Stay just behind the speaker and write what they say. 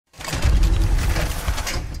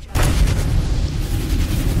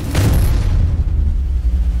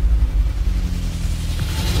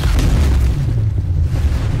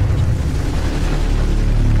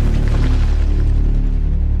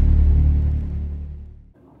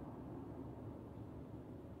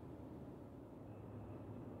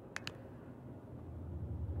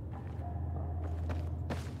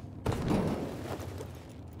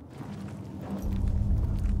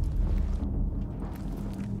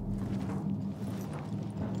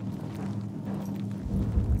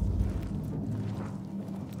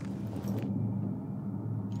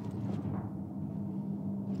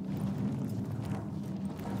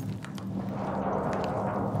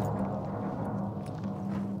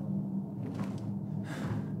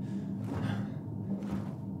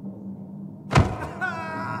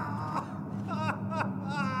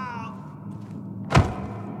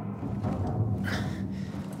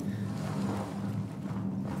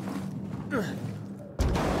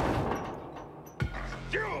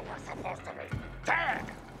You were supposed to be dead!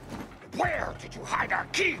 Where did you hide our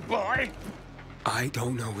key, boy? I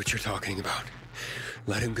don't know what you're talking about.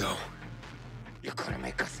 Let him go. You're gonna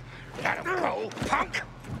make us let him go, punk?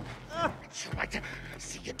 I'd sure like to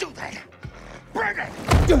see you do that. Bring it!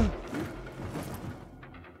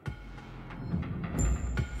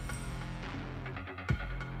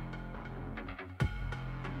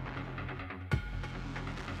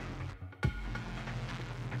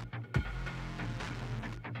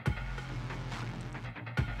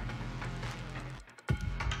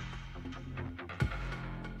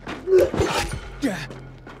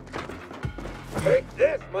 Take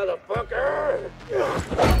this, motherfucker!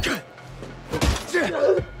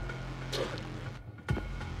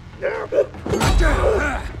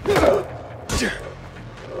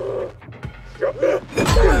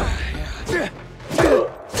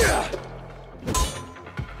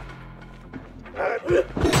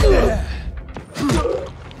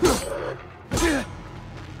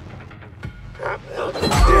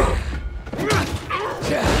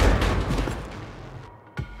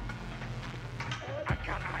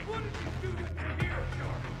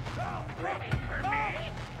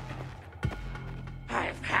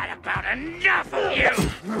 I've had about enough of you!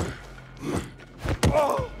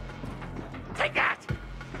 Take that!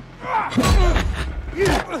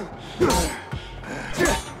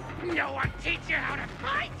 No one teach you how to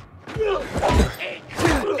fight? Eat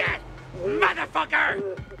that,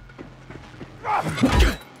 motherfucker!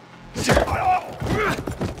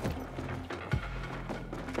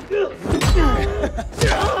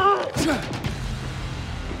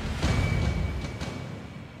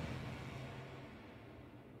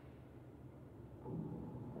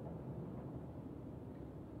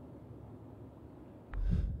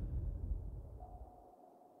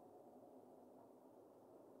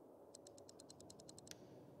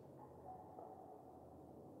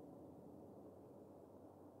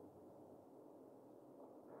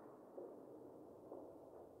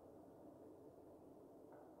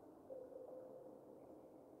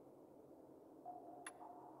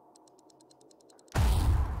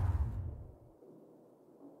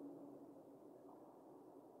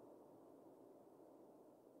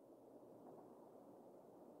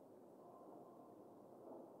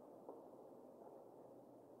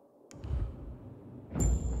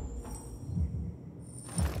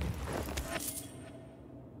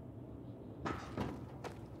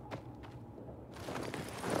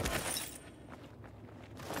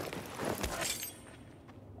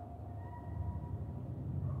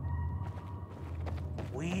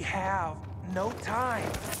 We have no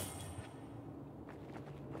time.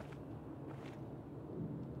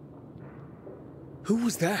 Who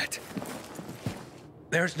was that?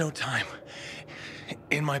 There's no time.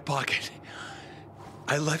 In my pocket.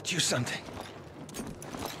 I left you something.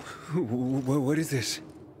 What is this?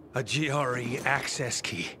 A GRE access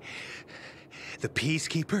key. The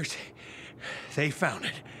Peacekeepers, they found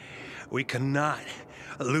it. We cannot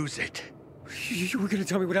lose it. You were gonna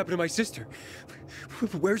tell me what happened to my sister.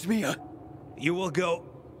 Where's Mia? You will go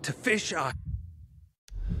to Fish Eye.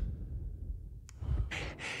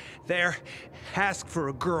 There, ask for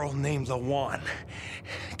a girl named Lawan.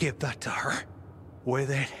 Give that to her. With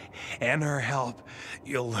it and her help,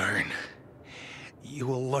 you'll learn. You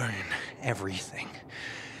will learn everything.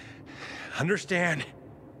 Understand?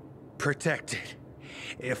 Protect it.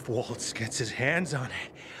 If Waltz gets his hands on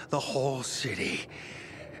it, the whole city,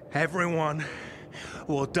 everyone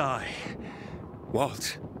will die.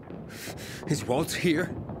 Waltz? Is Waltz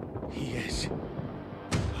here? He is.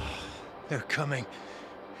 They're coming.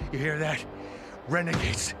 You hear that?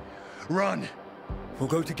 Renegades. Run! We'll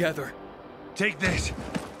go together. Take this.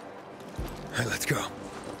 All right, let's go.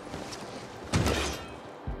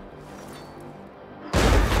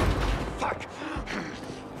 Fuck!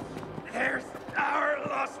 There's our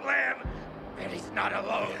lost lamb! And he's not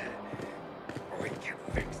alone. We can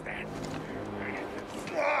fix that. We can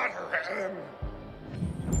slaughter him!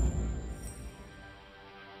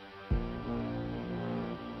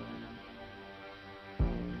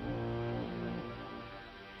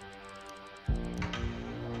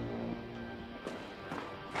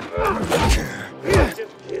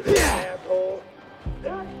 Just kidding, asshole.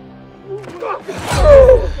 You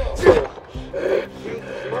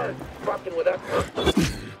weren't fucking with us.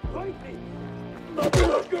 Fight me,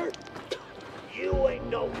 motherfucker! You ain't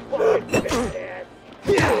no fucking badass.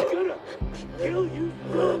 I'm gonna kill you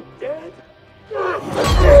so dead.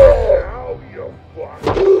 Now you fuck.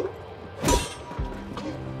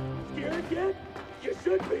 Scared yet? You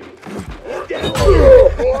should be. Dead.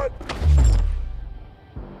 What?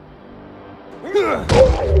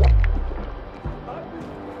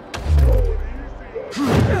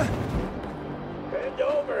 Bend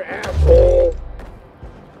over, asshole!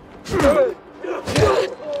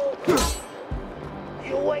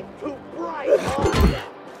 You ain't too bright, are ya?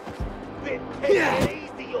 Been taking it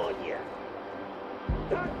easy on ya.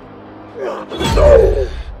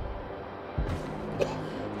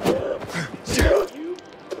 You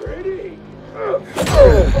pretty.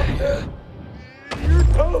 You're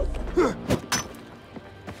toast.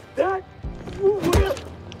 That will.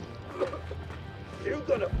 You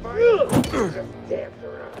gonna fight? Just dance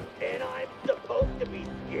around. And I'm supposed to be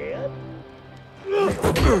scared?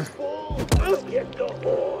 Fool, get the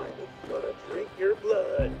horn. Gonna drink your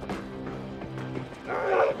blood.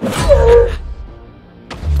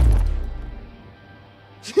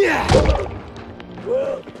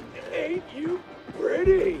 Well, ain't you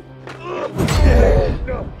pretty?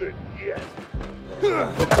 Nothing yet.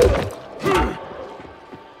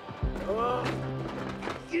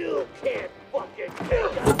 You can't fucking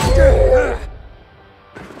take us.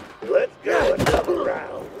 Let's go another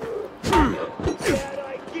round. Bad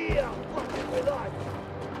idea, fucking with us.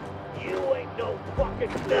 You ain't no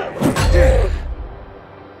fucking man.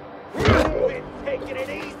 Been taking it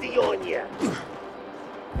easy on ya.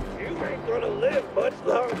 You ain't gonna live much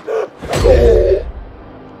longer.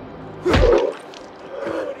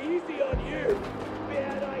 Going easy on you.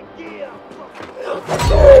 Bad idea.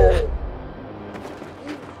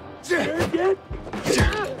 You scared yet?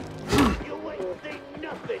 You ain't seen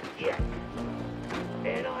nothing yet.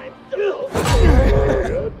 And I'm supposed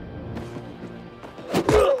to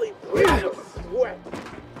really bring a sweat.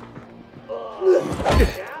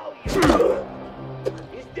 Now you.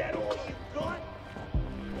 Is that all you got?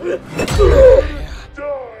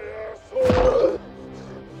 Die, asshole!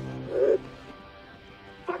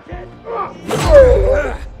 Fuckhead!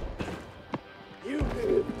 You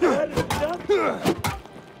had enough?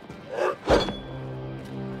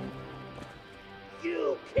 You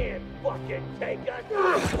can't fucking take us!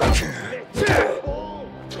 Fool!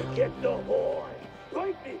 Get the horn!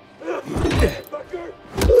 Fight me! Fucker!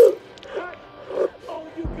 That's all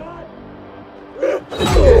you got?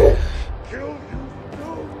 Kill you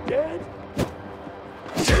so dead?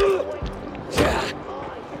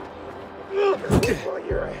 While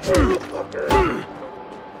you're a head fucker.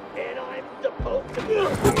 And I'm supposed to be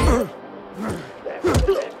here. That's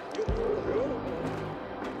it.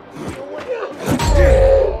 You went oh,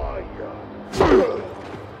 yeah.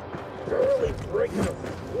 Barely breaking a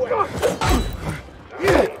sweat.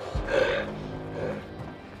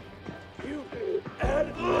 You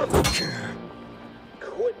added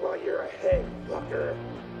quit while you're ahead, fucker.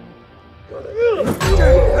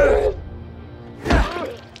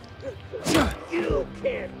 You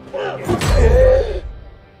can't fucking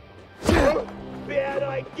bad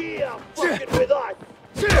idea fucking with us.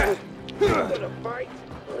 You gonna fight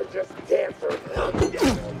or just dance around? That's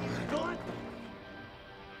all you got?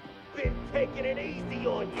 Been taking it easy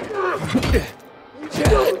on you. You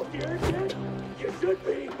scared yet? You should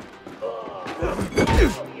be.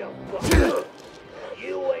 You fucker.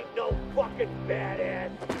 You ain't no fucking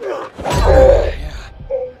badass.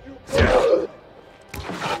 Oh, you got.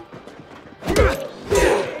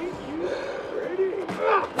 Ain't you pretty?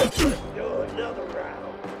 Do another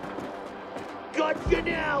round. Got you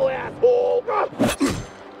now, asshole.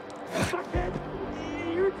 Fuckhead,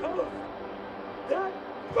 you're toast. That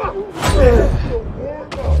is the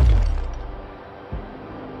warm-up.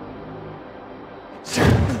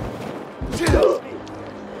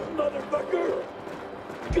 Motherfucker!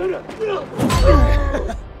 Gonna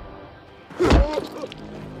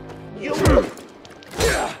you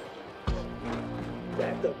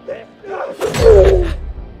that's the best.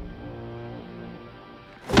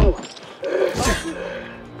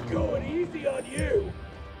 Going easy on you.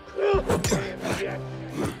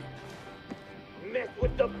 Mess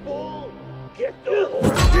with the bull. Get the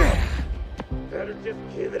horn. Better just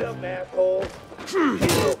give it up, asshole.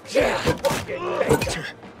 You can't fucking take it.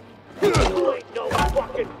 You ain't no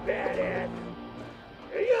fucking badass.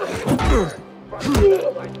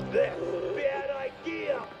 Fucking like this. Bad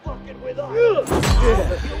idea fucking with us.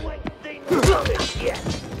 You ain't seen nothing yet.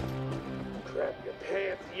 Crap your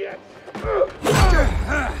pants yet. I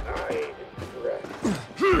ain't impressed.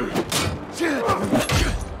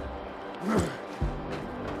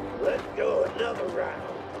 Let's go another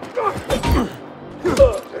round.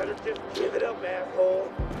 Better just give it up, asshole.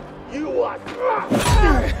 You watch.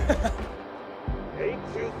 Ain't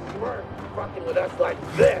too smart fucking with us like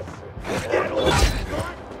this. That old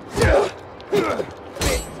gun?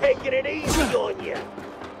 Been taking it easy on you.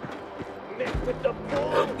 Mess with the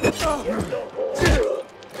bull. Get the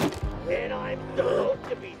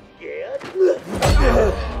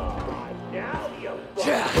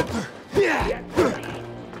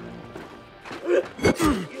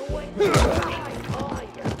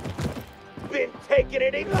been taking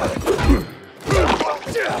it in. You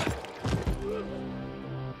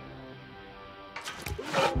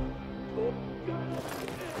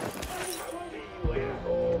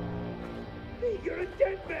asshole. You're a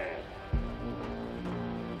dead man.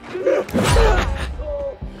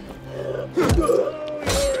 Oh,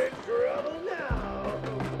 you're in trouble now.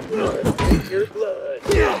 Take your blood.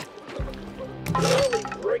 You're only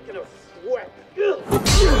breaking a sweat.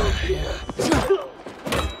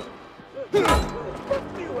 Fuck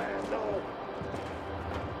you, asshole.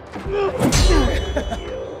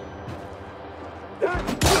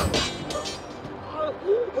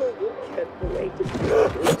 Can't wait to see your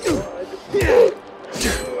blood.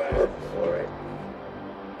 You asked for it.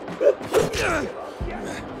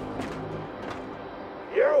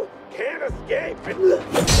 You can't escape it.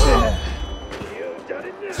 You've done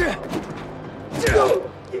it now.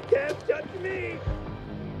 You can't touch me.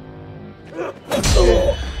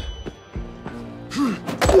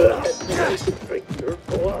 Drink your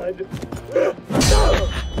blood.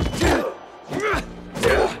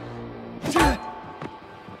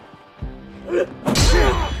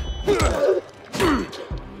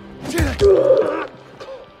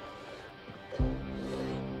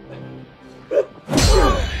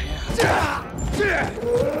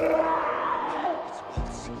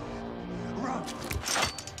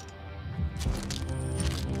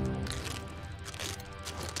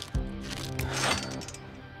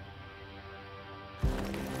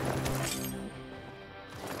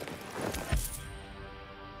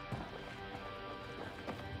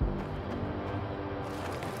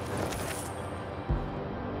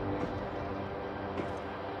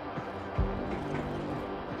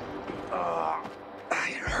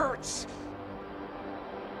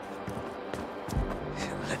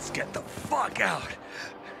 Let's get the fuck out.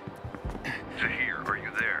 Zahir, are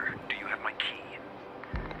you there? Do you have my key?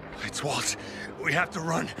 It's Walt. We have to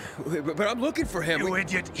run. But I'm looking for him. You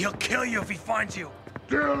idiot. He'll kill you if he finds you.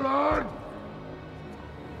 Still on?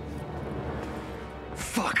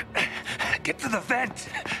 Fuck. Get to the vent.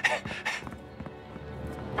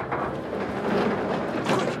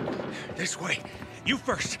 This way. You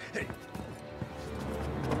first.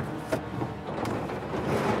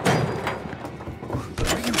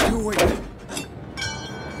 What are you doing?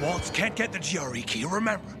 Waltz can't get the GRE key,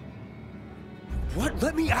 remember. What?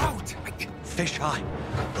 Let me out! Fish high.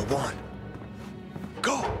 The one.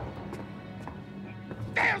 Go!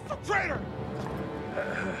 Damn, the traitor!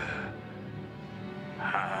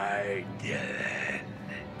 I did it.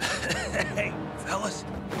 Hey, fellas.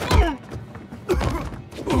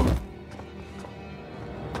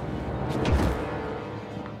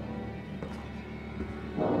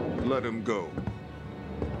 Let him go.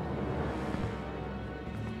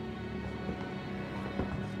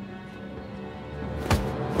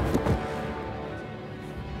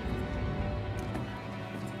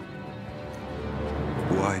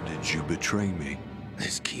 Why did you betray me?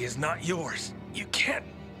 This key is not yours. You can't.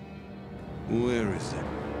 Where is it?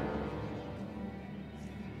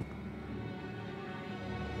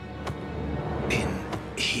 In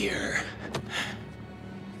here.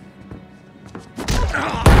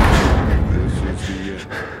 This is the end.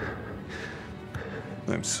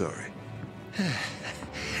 I'm sorry.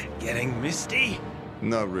 Getting misty?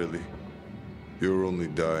 Not really. You're only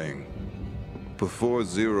dying. Before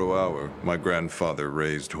 0 hour, my grandfather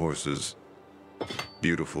raised horses.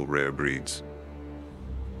 Beautiful rare breeds.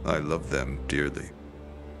 I love them dearly.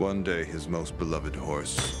 One day, his most beloved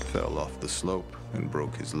horse fell off the slope and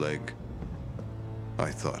broke his leg. I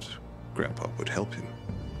thought Grandpa would help him,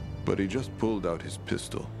 but he just pulled out his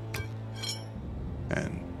pistol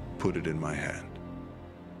and put it in my hand.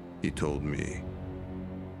 He told me,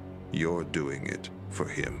 "You're doing it for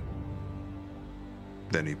him."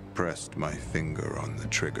 Then he pressed my finger on the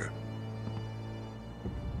trigger.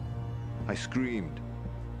 I screamed.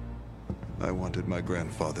 I wanted my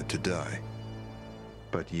grandfather to die.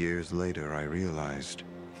 But years later, I realized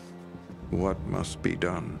what must be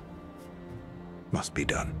done must be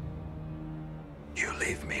done. You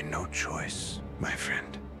leave me no choice, my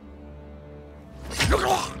friend.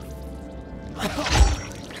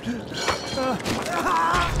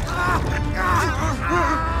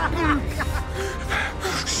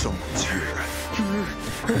 Someone's here.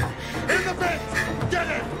 In the vent! Get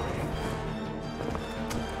it!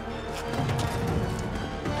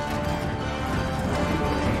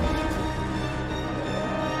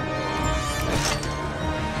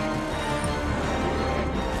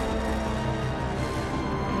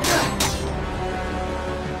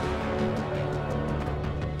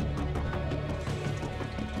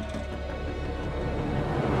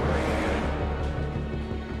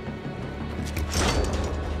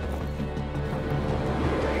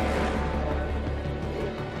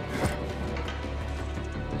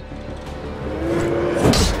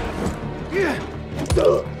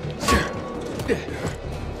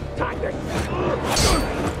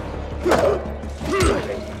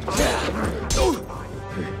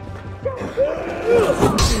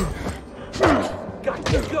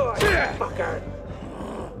 Got you good, fucker!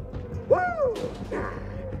 Woo!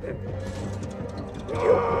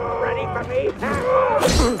 You ready for me?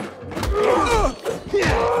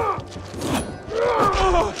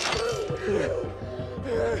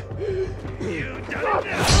 You done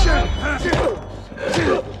it!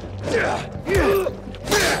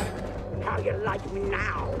 How you like me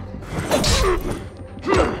now?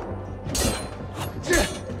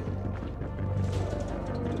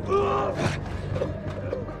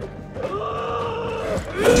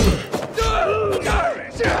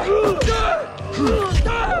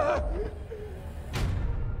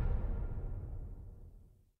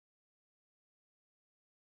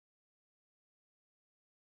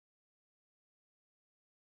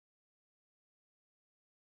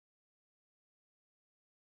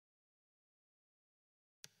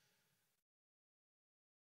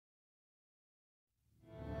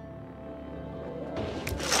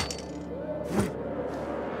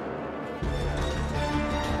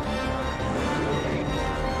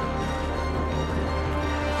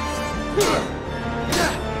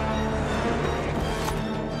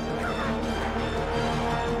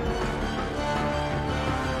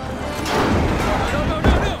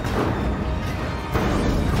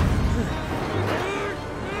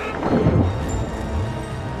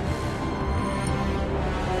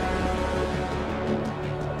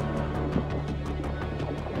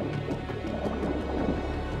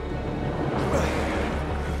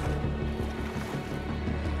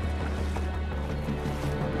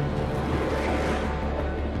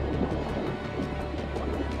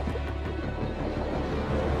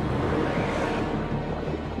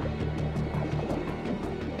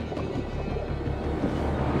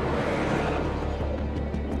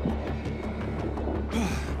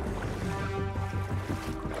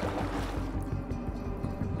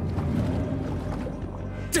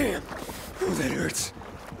 Damn! Oh, that hurts.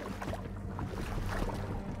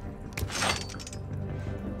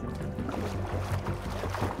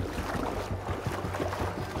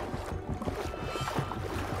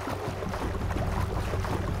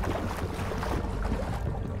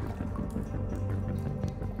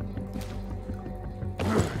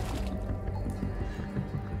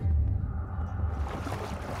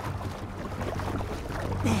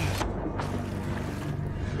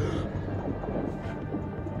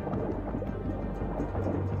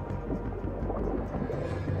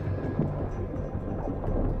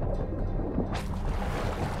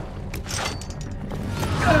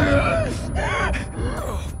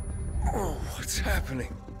 What's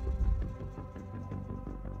happening?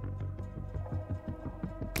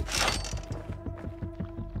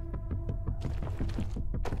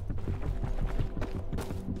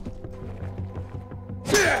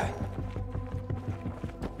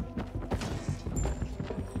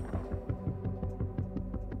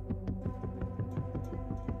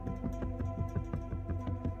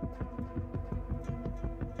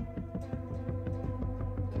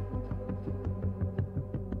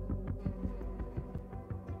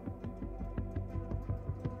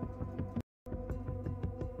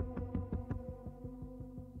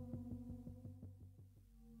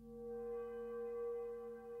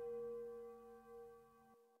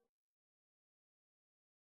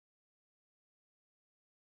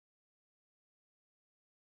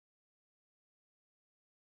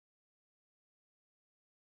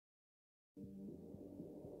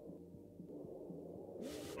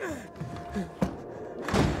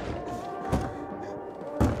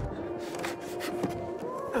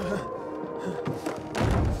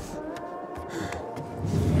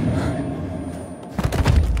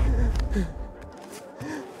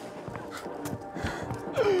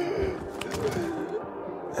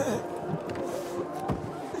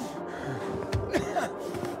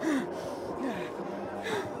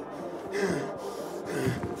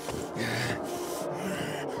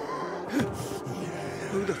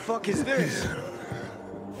 Who the fuck is this?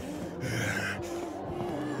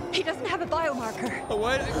 He doesn't have a biomarker. Oh,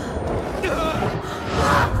 what?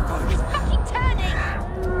 He's fucking turning!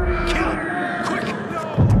 Kill him! Quick! No!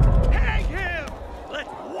 Hang him! Let's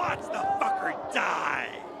watch the fucker die!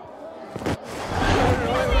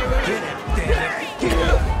 Get him, damn it!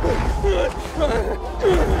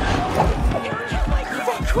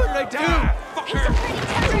 Fuck, what did I do? He's already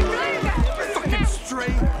turning! Fucking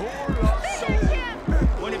straight whore!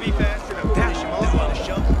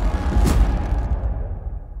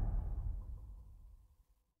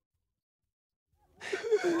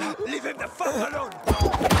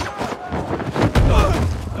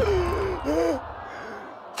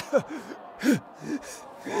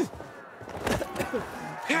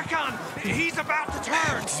 Hakon! He's about to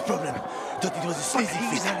turn! What's his problem? Thought it was a sleazy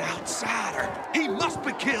He's fit. an outsider! He must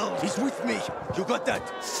be killed! He's with me. You got that?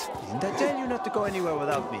 Didn't I tell you not to go anywhere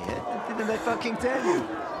without me, eh? Didn't I fucking tell you?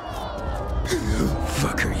 Who the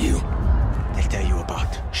fuck are you? They'll tell you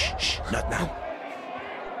about. Shh, shh, not now.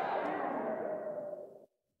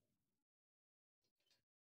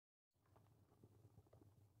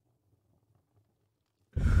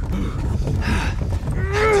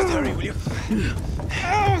 Just hurry, will you?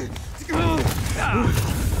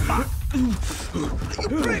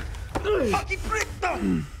 You prick! Fucking prick! No!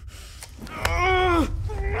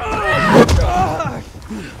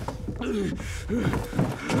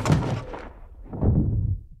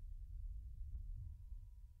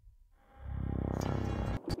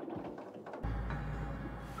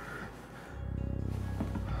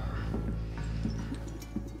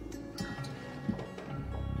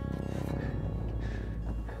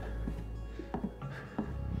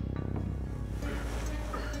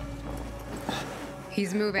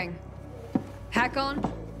 He's moving. Hakon?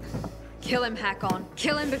 Kill him, Hakon.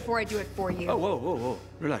 Kill him before I do it for you. Oh, whoa, whoa, whoa.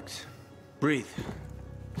 Relax. Breathe.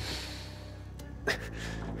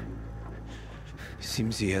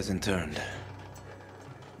 Seems he hasn't turned.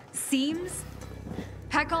 Seems?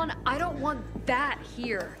 Hakon, I don't want that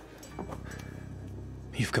here.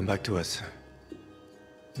 You've come back to us.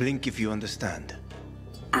 Blink if you understand.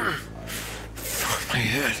 My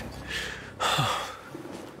head.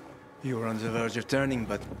 You were on the verge of turning,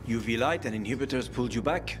 but UV light and inhibitors pulled you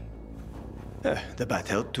back. The bat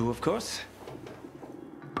helped too, of course.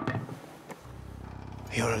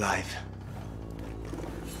 You're alive.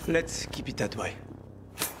 Let's keep it that way.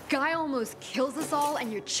 Guy almost kills us all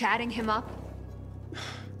and you're chatting him up?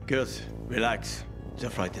 Girls, relax. They're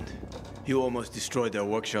frightened. You almost destroyed their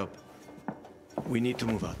workshop. We need to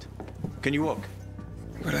move out. Can you walk?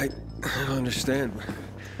 But I don't understand.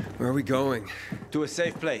 Where are we going? To a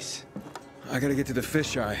safe place. I gotta get to the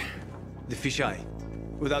fisheye. The fisheye.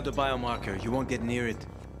 Without the biomarker, you won't get near it.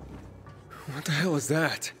 What the hell is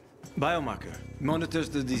that? Biomarker monitors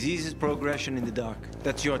the disease's progression in the dark.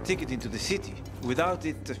 That's your ticket into the city. Without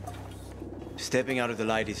it, stepping out of the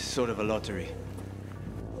light is sort of a lottery.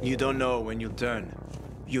 You don't know when you'll turn.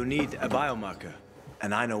 You need a biomarker,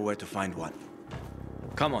 and I know where to find one.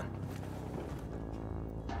 Come on.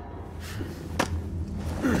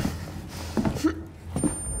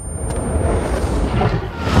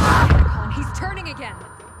 He's turning again.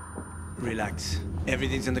 Relax.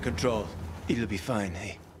 Everything's under control. It'll be fine,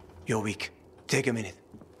 hey? You're weak. Take a minute.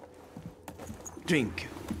 Drink.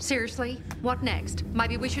 Seriously? What next?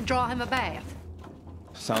 Maybe we should draw him a bath.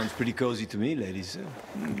 Sounds pretty cozy to me, ladies.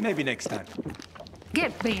 Maybe next time.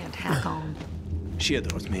 Get bent, Hakon. She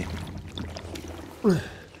adores me.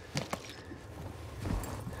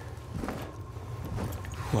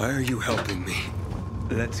 Why are you helping me?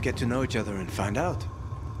 Let's get to know each other and find out.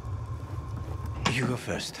 You go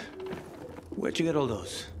first. Where'd you get all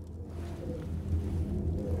those?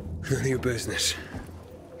 None of your business.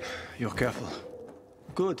 You're careful.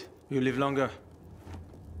 Good. You live longer.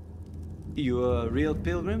 You a real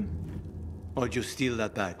pilgrim? Or did you steal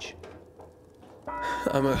that badge?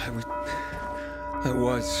 I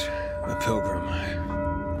was a pilgrim.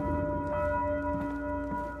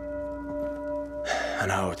 An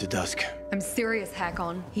hour to dusk. I'm serious,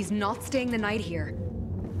 Hakon. He's not staying the night here.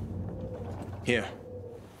 Here.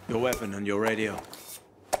 Your weapon and your radio.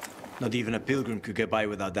 Not even a pilgrim could get by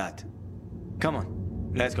without that. Come on,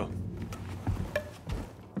 let's go.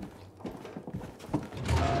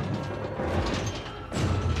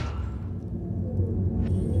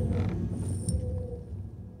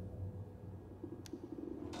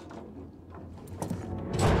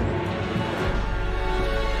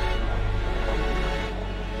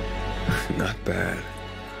 Not bad.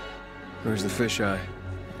 Where's the fisheye?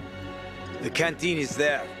 The canteen is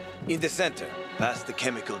there, in the center, past the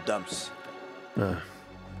chemical dumps.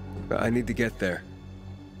 I need to get there.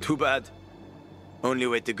 Too bad. Only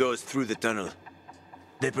way to go is through the tunnel.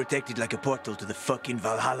 They protect it like a portal to the fucking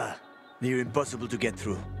Valhalla. Near impossible to get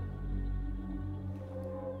through.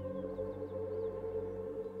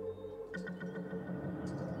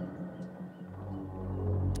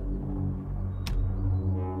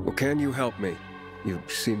 Well, can you help me? You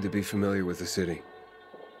seem to be familiar with the city.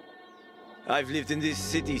 I've lived in this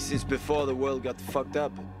city since before the world got fucked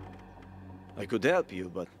up. I could help you,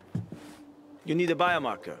 but you need a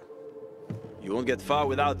biomarker. You won't get far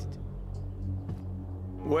without it.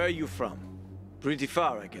 Where are you from? Pretty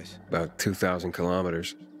far, I guess. About 2,000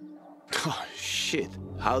 kilometers. Oh, shit.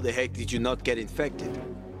 How the heck did you not get infected?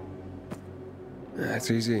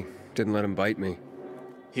 That's easy. Didn't let him bite me.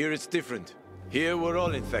 Here it's different. Here we're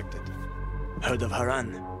all infected. Heard of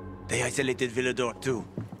Haran? They isolated Villedor too.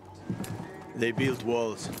 They built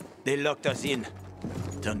walls. They locked us in.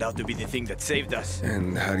 Turned out to be the thing that saved us.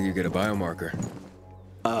 And how do you get a biomarker?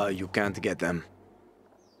 You can't get them.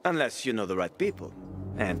 Unless you know the right people.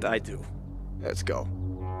 And I do. Let's go.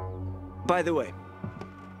 By the way,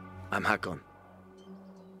 I'm Hakon.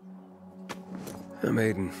 I'm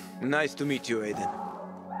Aiden. Nice to meet you, Aiden.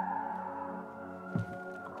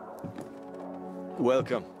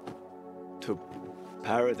 Welcome to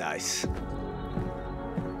paradise.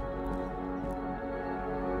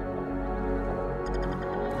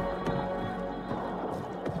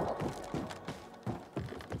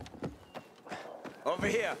 Over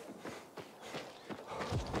here.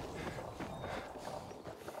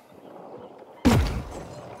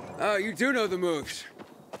 Oh, you do know the moves.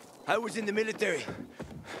 I was in the military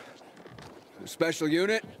Special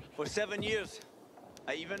unit? for 7 years.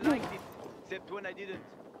 I even liked it, except when I didn't.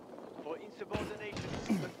 For insubordination,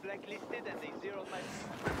 I was blacklisted and they zeroed my...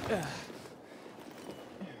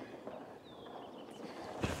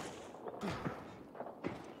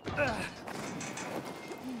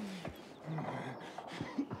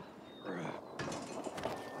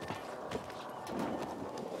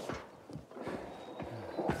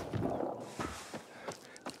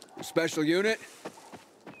 Special unit?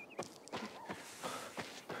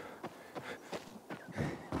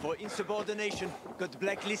 For insubordination, got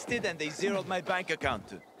blacklisted and they zeroed my bank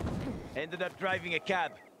account. Ended up driving a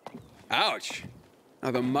cab. Ouch!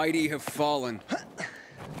 How the mighty have fallen.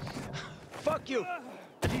 Fuck you!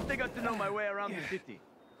 At least I got to know my way around the city.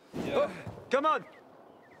 Oh, come on!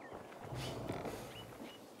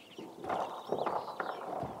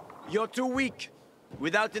 You're too weak.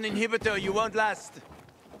 Without an inhibitor, you won't last.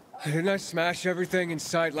 Didn't I smash everything in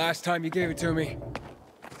sight last time you gave it to me?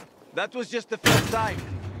 That was just the first time.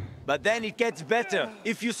 But then it gets better,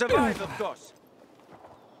 if you survive, of course.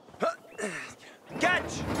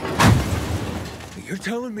 Catch! You're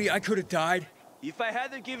telling me I could have died? If I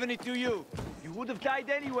hadn't given it to you, you would have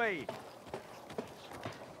died anyway.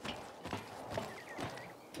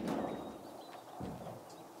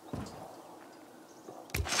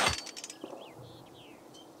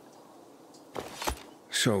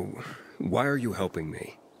 So, why are you helping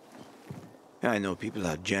me? I know people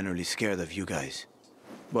are generally scared of you guys.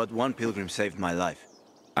 But one pilgrim saved my life.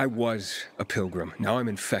 I was a pilgrim. Now I'm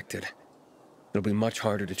infected. It'll be much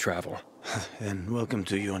harder to travel. And welcome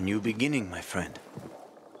to your new beginning, my friend.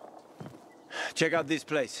 Check out this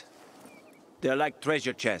place. They're like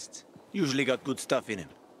treasure chests. Usually got good stuff in them.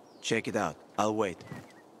 Check it out. I'll wait.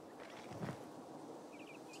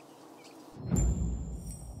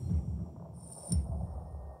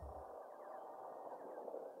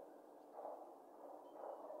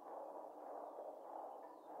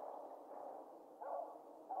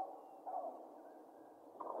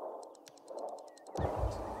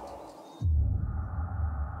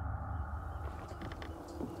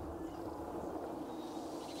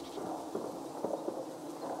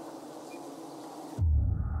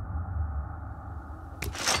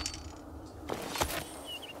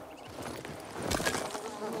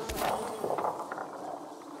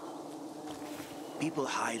 People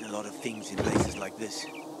hide a lot of things in places like this.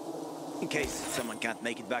 In case someone can't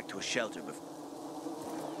make it back to a shelter before.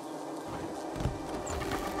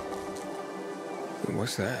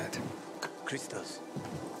 What's that? Crystals.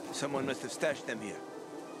 Someone must have stashed them here.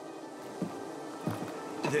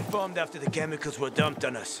 They formed after the chemicals were dumped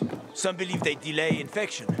on us. Some believe they delay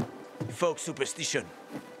infection. Folk superstition.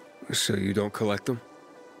 So you don't collect them?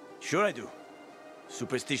 Sure I do.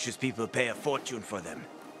 Superstitious people pay a fortune for them.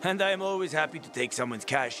 And I am always happy to take someone's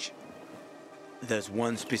cash. There's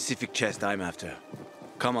one specific chest I'm after.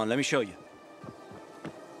 Come on, let me show you.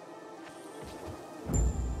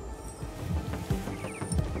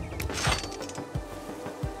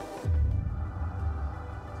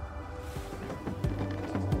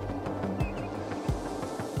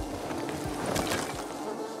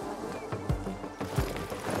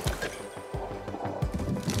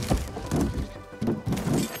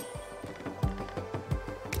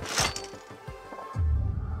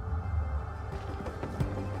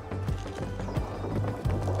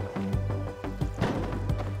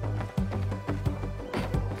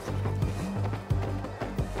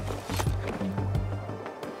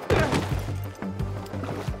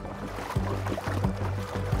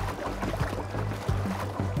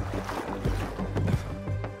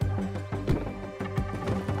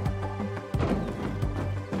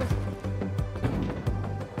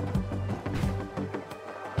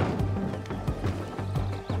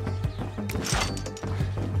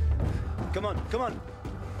 Come on, come on.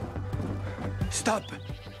 Stop.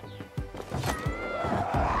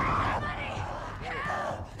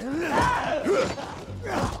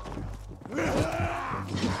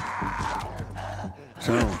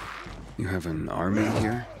 So, you have an army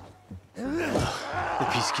here? The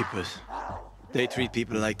peacekeepers. They treat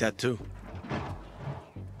people like that too.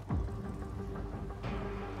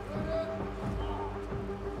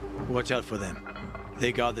 Watch out for them.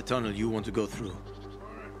 They guard the tunnel you want to go through.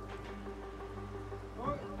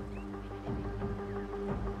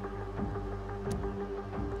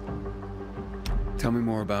 Tell me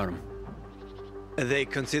more about them. They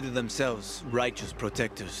consider themselves righteous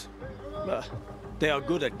protectors. They are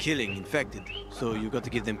good at killing infected, so you got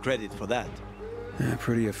to give them credit for that. Yeah,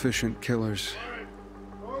 pretty efficient killers.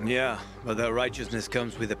 Yeah, but their righteousness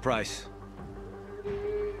comes with a price.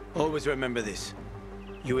 Always remember this.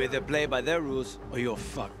 You either play by their rules, or you're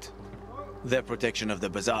fucked. Their protection of the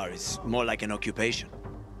Bazaar is more like an occupation.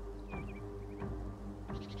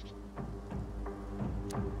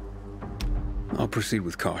 I'll proceed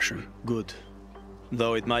with caution. Good.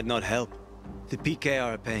 Though it might not help. The PK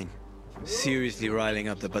are a pain. Seriously riling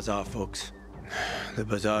up the Bazaar folks. The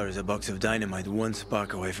Bazaar is a box of dynamite one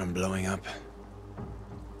spark away from blowing up.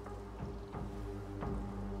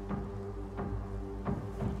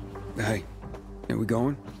 Hey, are we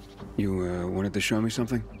going? You, wanted to show me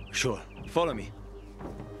something? Sure. Follow me.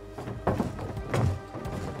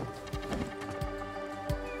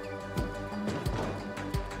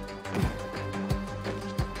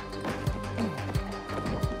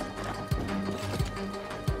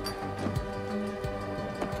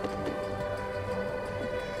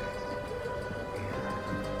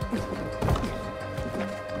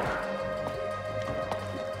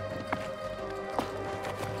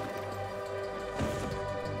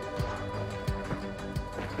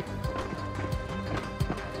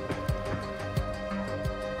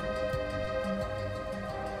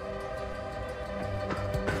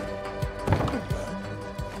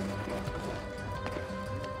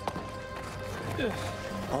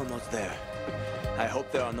 Almost there. I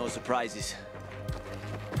hope there are no surprises.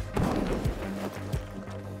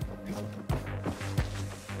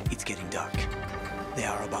 It's getting dark. They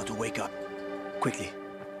are about to wake up. Quickly,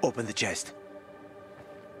 open the chest.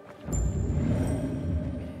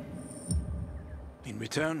 In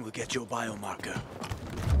return, we'll get your biomarker.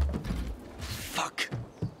 Fuck.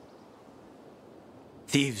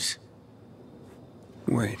 Thieves.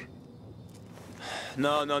 Wait.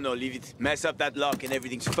 No, leave it. Mess up that lock and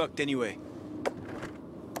everything's fucked anyway.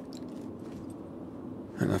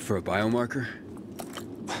 Enough for a biomarker?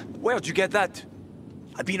 Where'd you get that?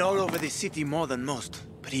 I've been all over this city more than most,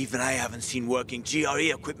 but even I haven't seen working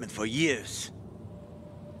GRE equipment for years.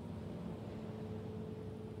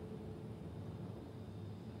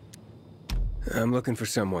 I'm looking for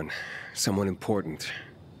someone important.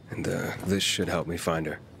 And, this should help me find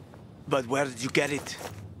her. But where did you get it?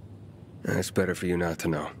 It's better for you not to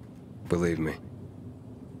know. Believe me.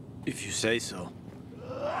 If you say so.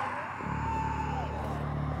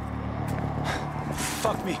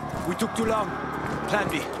 Fuck me. We took too long. Plan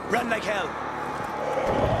B. Run like hell.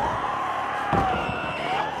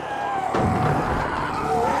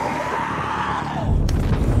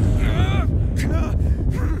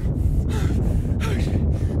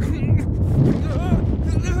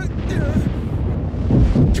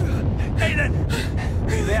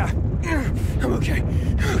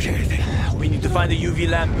 We need to find the UV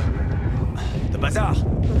lamp. The Bazaar.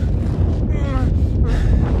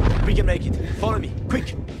 We can make it. Follow me,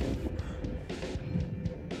 quick.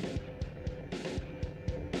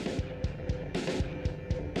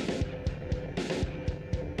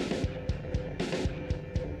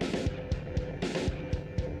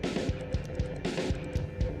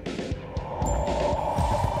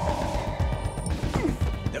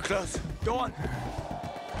 They're close. Go on.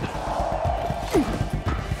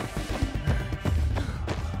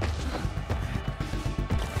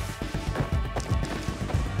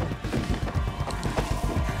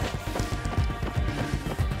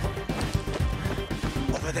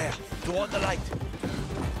 There, toward the light.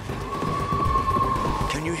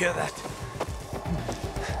 Can you hear that?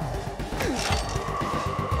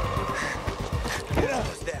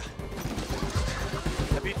 Almost there.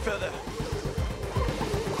 A bit further.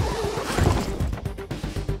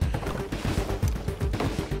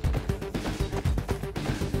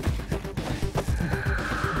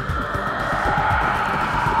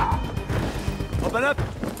 Open up!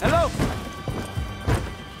 Hello!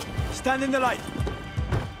 Stand in the light.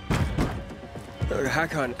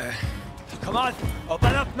 Hakon, Come on!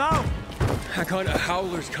 Open up now! Hakon, a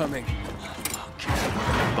howler's coming.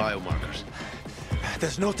 Biomarkers.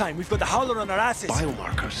 There's no time. We've got the Howler on our asses.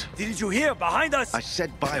 Biomarkers. Didn't you hear? Behind us! I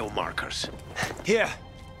said biomarkers. Here.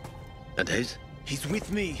 And his? He's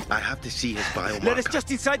with me. I have to see his biomarker. Let us just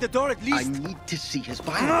inside the door at least. I need to see his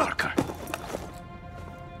biomarker.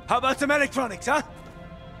 How about some electronics, huh?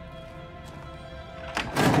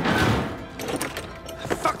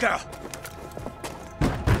 Fucker!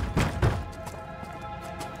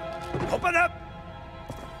 Open up!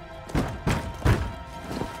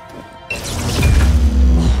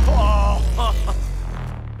 Oh!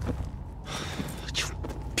 You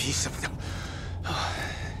piece of...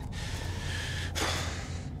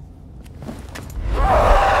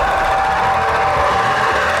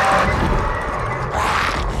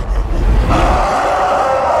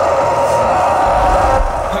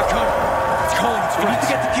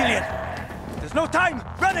 No time!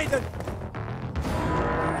 Run, Ethan!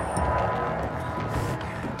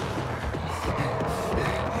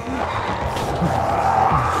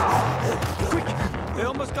 Quick! They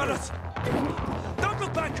almost got us! Don't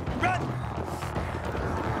look back! Run!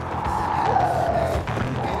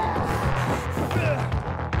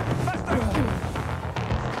 Faster!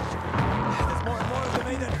 There's more and more of them,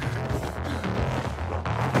 Ethan!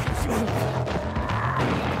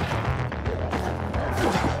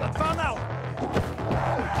 Not far now!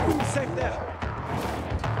 Safe there.